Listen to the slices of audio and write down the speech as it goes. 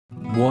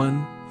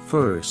1.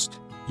 First,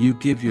 you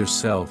give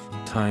yourself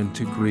time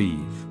to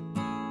grieve.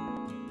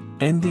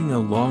 Ending a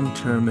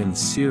long-term and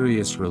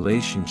serious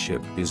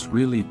relationship is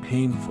really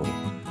painful,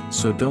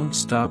 so don't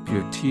stop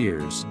your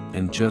tears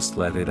and just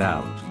let it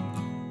out.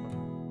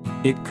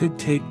 It could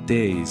take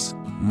days,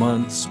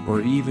 months,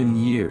 or even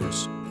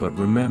years, but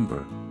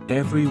remember,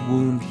 every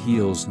wound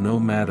heals no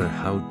matter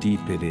how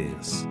deep it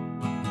is.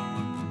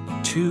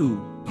 2.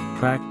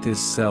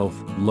 Practice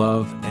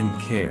self-love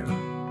and care.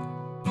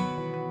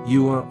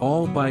 You are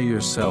all by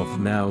yourself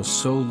now,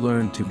 so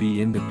learn to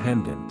be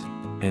independent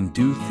and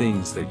do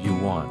things that you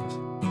want.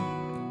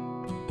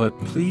 But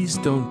please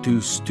don't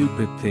do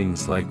stupid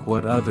things like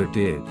what other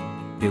did.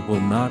 It will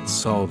not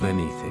solve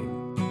anything.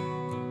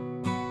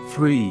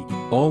 3.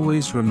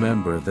 Always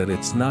remember that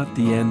it's not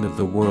the end of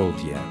the world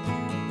yet.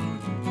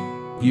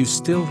 You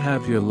still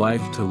have your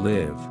life to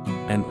live,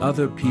 and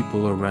other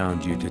people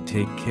around you to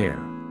take care.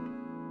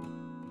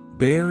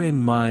 Bear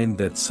in mind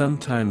that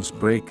sometimes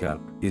breakup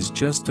is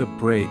just a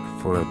break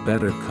for a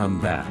better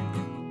comeback.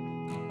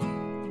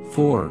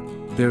 4.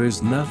 There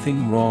is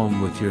nothing wrong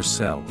with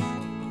yourself.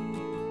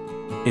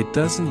 It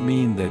doesn't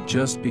mean that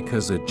just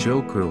because a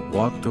joker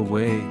walked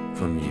away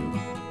from you,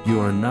 you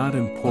are not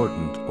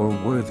important or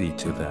worthy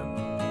to them.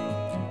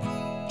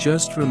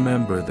 Just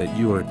remember that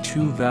you are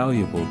too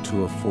valuable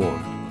to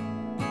afford.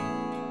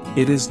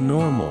 It is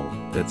normal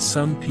that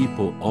some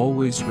people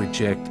always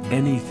reject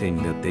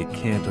anything that they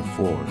can't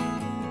afford.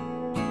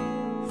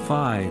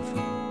 5.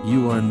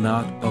 You are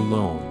not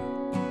alone.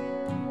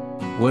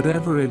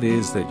 Whatever it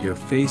is that you're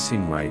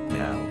facing right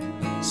now,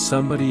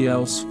 somebody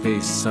else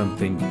faced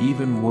something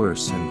even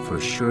worse, and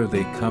for sure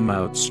they come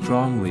out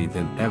strongly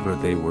than ever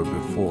they were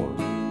before.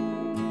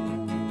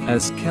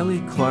 As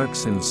Kelly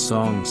Clarkson's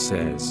song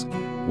says,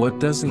 "What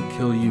doesn't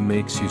kill you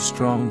makes you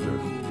stronger.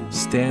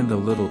 Stand a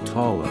little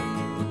taller.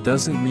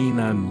 Doesn't mean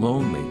I'm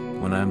lonely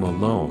when I'm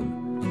alone.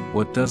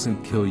 What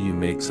doesn't kill you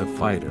makes a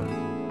fighter."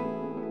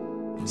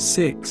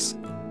 6.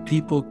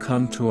 People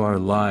come to our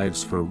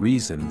lives for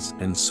reasons,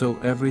 and so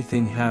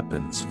everything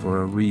happens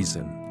for a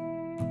reason.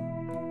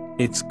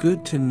 It's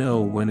good to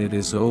know when it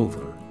is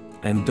over,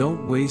 and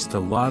don't waste a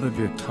lot of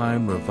your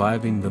time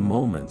reviving the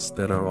moments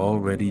that are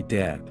already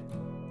dead.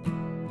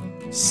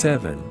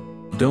 7.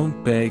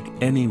 Don't beg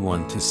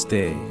anyone to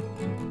stay.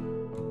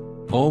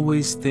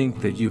 Always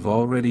think that you've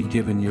already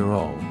given your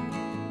all.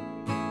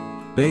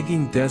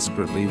 Begging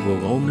desperately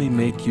will only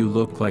make you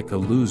look like a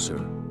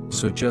loser,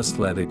 so just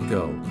let it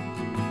go.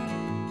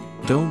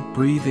 Don't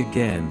breathe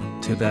again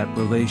to that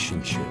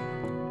relationship.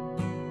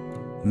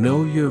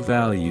 Know your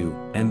value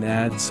and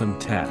add some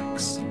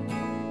tax.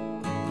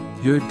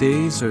 Your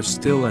days are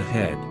still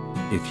ahead.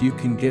 If you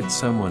can get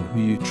someone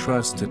who you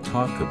trust to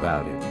talk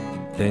about it,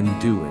 then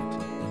do it.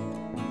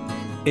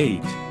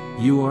 8.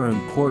 You are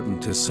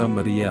important to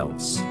somebody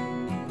else.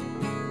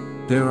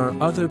 There are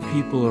other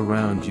people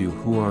around you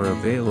who are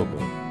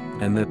available,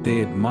 and that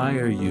they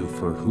admire you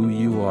for who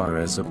you are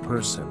as a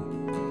person.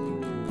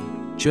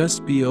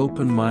 Just be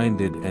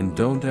open-minded and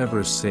don't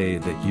ever say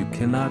that you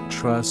cannot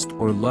trust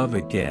or love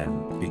again,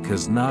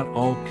 because not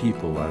all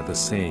people are the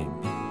same.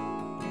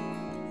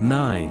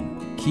 9.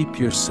 Keep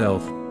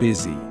yourself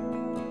busy.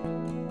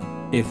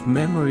 If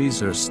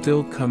memories are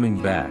still coming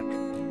back,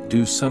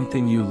 do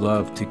something you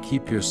love to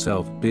keep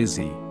yourself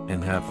busy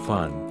and have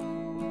fun.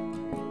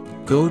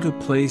 Go to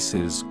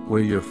places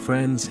where your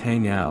friends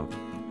hang out,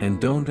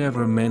 and don't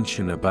ever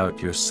mention about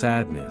your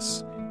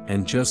sadness,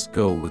 and just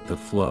go with the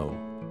flow.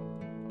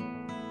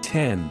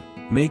 10.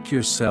 Make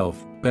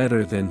yourself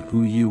better than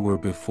who you were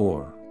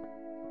before.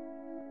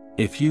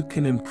 If you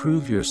can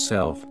improve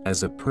yourself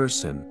as a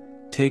person,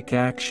 take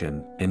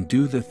action and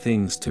do the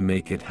things to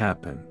make it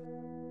happen.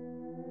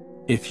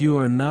 If you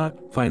are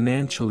not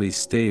financially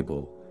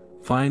stable,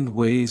 find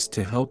ways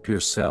to help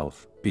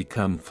yourself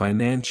become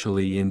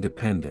financially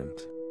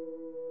independent.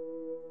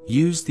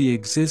 Use the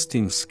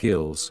existing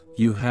skills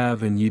you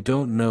have, and you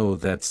don't know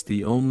that's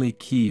the only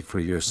key for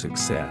your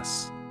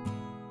success.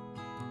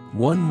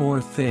 One more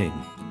thing,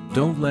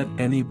 don't let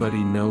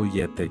anybody know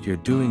yet that you're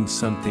doing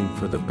something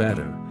for the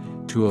better,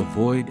 to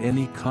avoid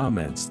any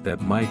comments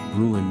that might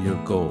ruin your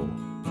goal.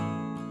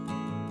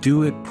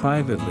 Do it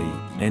privately,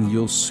 and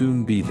you'll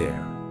soon be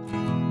there.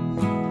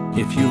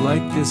 If you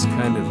like this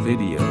kind of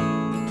video,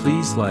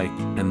 please like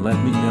and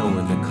let me know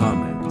in the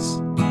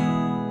comments.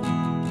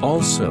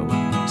 Also,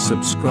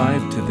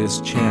 subscribe to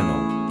this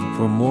channel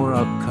for more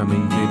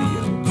upcoming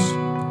videos.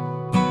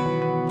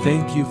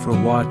 Thank you for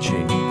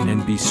watching,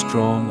 and be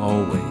strong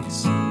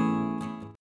always.